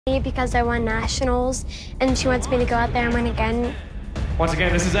because I won nationals, and she wants me to go out there and win again. Once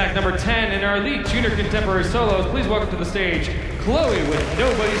again, this is act number 10 in our Elite Junior Contemporary Solos. Please welcome to the stage, Chloe with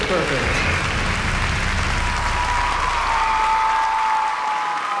Nobody's Perfect.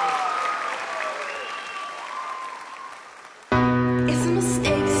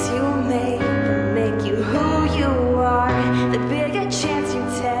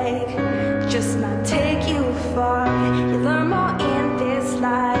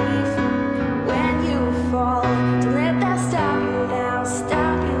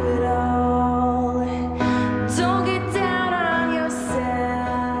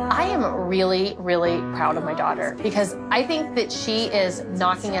 Really proud of my daughter because I think that she is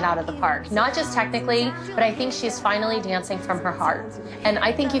knocking it out of the park. Not just technically, but I think she's finally dancing from her heart. And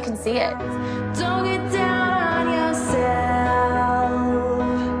I think you can see it. Don't get down on yourself.